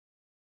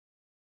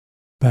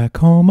Back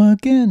home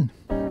again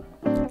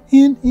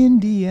in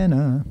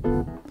Indiana,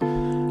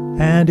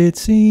 and it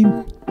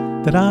seemed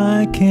that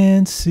I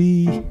can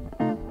see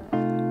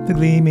the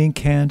gleaming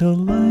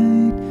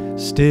candlelight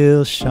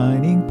still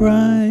shining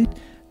bright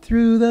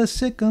through the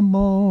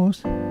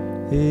sycamores.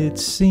 It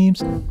seems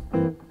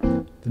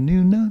the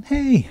new note,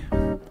 hey,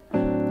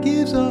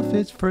 gives off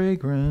its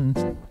fragrance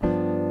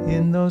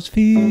in those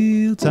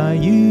fields I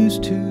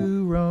used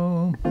to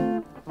roam.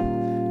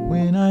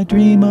 When I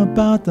dream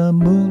about the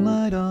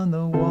moonlight on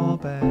the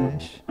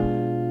Wabash,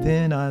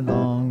 then I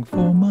long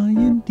for my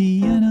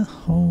Indiana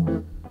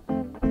home.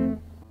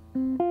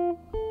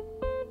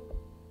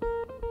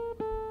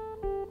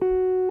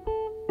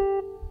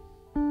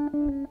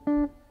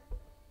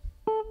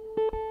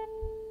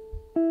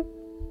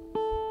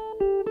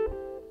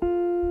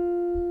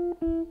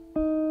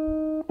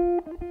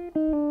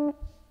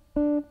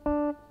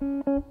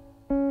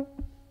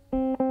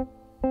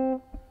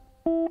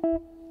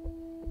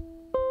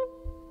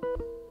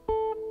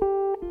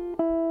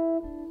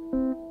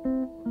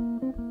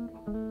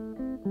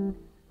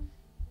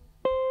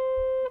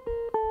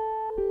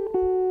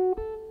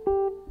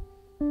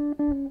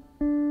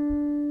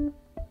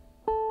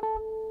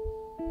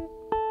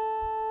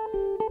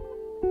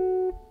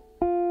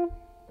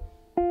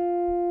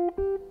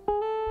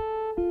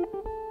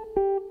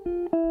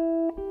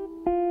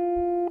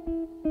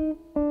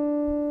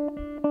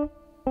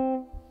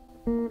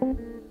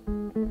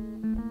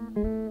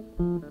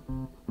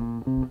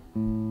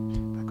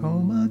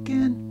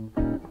 Again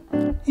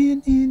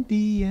in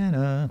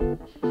Indiana,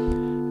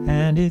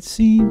 and it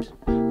seems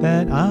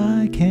that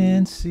I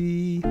can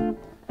see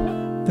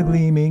the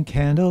gleaming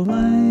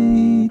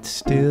candlelight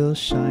still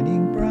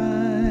shining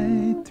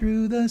bright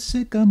through the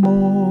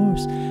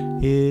sycamores.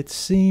 It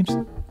seems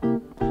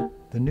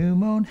the new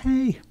mown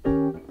hay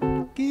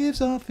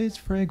gives off its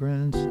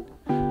fragrance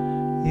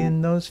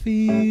in those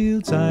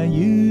fields I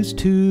used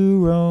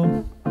to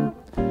roam.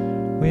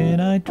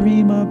 When I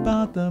dream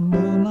about the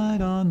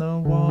moonlight on the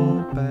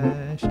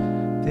Wabash,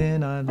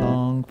 then I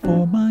long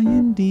for my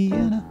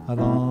Indiana. I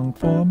long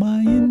for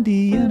my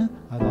Indiana.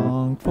 I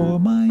long for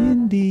my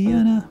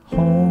Indiana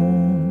home.